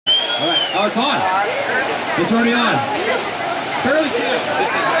All right. Oh, it's on. It's already on. Curly Q.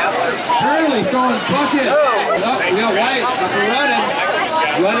 This is Masters. Curly throwing bucket. Oh, we got White up and running.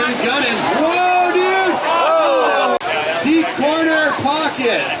 Running and gunning. Whoa, dude. Oh. Deep corner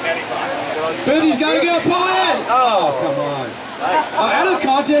pocket. Boothie's got to go. Pull in. Oh, come on. Out of the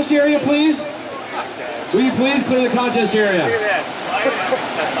contest area, please. Will you please clear the contest area?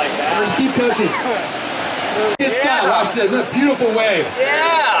 Just keep coaching. Good style. Watch this. It's a beautiful wave.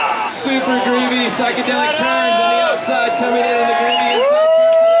 Yeah. Super groovy, psychedelic turns on the outside, coming in the groovy inside.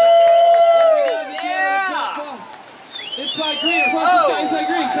 Yeah. Inside green. Let's watch this guy inside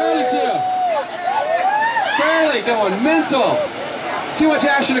green. Curly Q. Curly going mental. Too much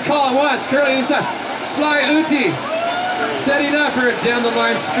action to call at once. Curly inside. Sly Uti. Setting up for a down the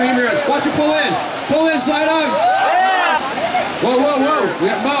line streamer. Watch her pull in. Pull in, slide on. Whoa, whoa, whoa.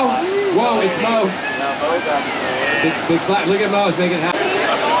 We got Mo. Whoa, it's Mo. Big slap. Look at Mo. He's making it happen.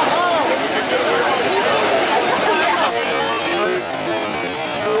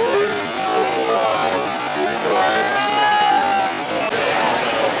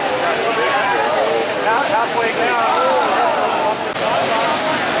 Halfway down.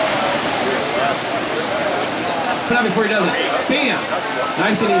 Put out before he does it. Bam!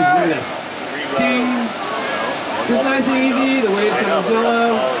 Nice and easy. Look at this. Ding! Just nice and easy. The waves coming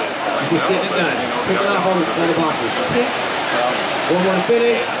below. Just getting it done. Taking off all the boxes. Tick. One more to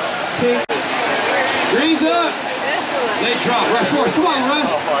finish. Tick. Green's up. Late drop. Rush forward. Come on,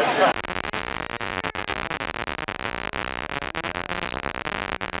 Russ.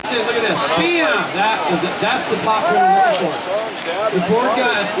 Look at this. Bam! That's the top corner we're looking for. The board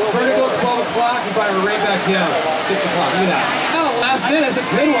got vertical 12 o'clock. You find it right back down. 6 o'clock. Look at that. Oh, last minute. It's a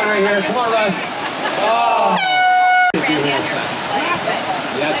good one right here. Come on, Russ. Oh.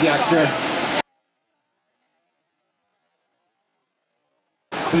 That's Yaxter.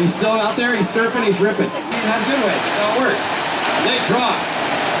 But he's still out there. He's surfing. He's ripping. He has good weight. That's how it works. Late drop.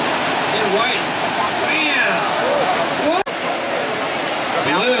 In white. Bam! What?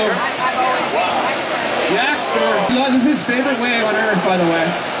 Blue. Yaxter. This is his favorite wave on earth, by the way.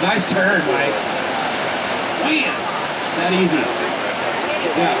 Nice turn, Mike. Bam! That easy.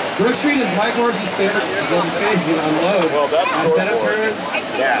 Yeah. Brook Street is Mike Morris's favorite. He's on the face. He's gonna unload. Well, that's on setup turn.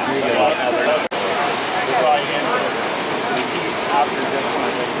 Yeah. There you go.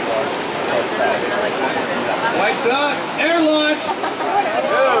 Lights up. Air launch.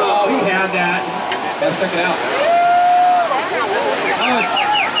 Oh, he had that. Let's check it out. Oh, it's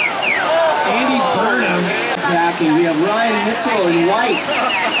Andy Burnham. Back, and we have Ryan Mitchell in white.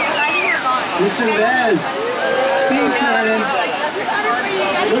 Mr. Vez, speed turning.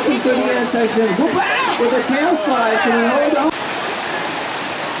 Looking for the end section. With a tail slide. Can we hold on?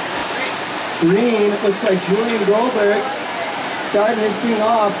 Green, looks like Julian Goldberg. Starting this thing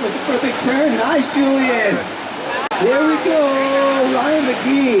off with a perfect turn. Nice, Julian. There we go. Ryan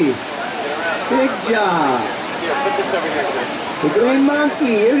McGee. Big job. Here, put this over here. The Green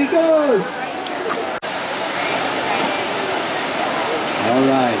Monkey. Here he goes. All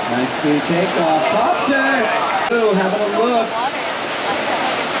right. Nice free takeoff. Top turn. Ooh, having a look.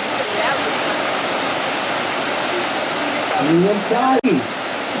 On the inside.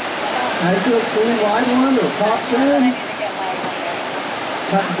 Nice little clean wide one. Little top turn.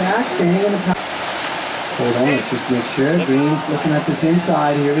 Cutting back, standing in the power. Hold on, let's just make sure. Green's looking at this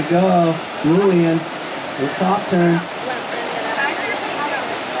inside. Here we go. Julian, little top turn.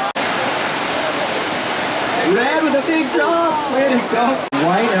 Red with a big drop. Way to go.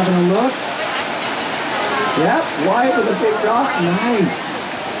 White having a look. Yep, White with a big drop. Nice.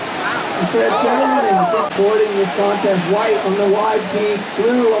 For a turn and gets boarding this contest. White on the wide peak,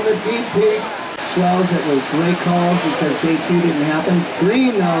 Blue on the deep peak. Swells that were great calls because day 2 didn't happen.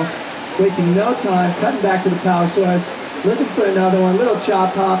 Green though, wasting no time, cutting back to the power source, looking for another one, little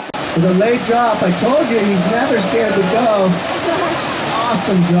chop hop. With a late drop, I told you he's never scared to go.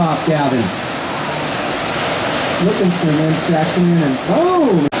 Awesome drop, Gavin. Looking for an end section and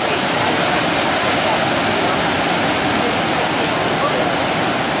boom!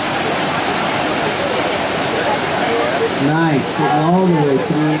 Nice, getting all the way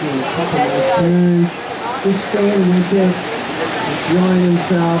through in a couple of turns. Just staying with it, enjoying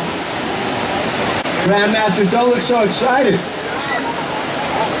himself. Grandmasters, don't look so excited.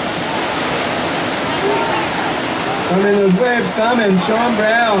 I mean, those waves coming. Sean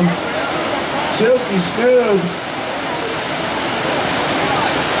Brown, silky smooth.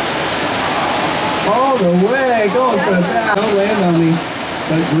 All the way, going for a back. Don't land on me.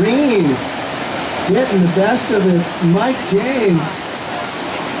 But Green, getting the best of it. Mike James.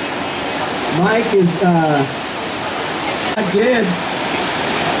 Mike is, Gibbs.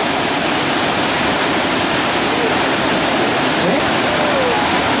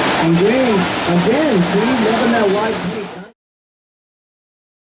 And green, again, see, loving that white.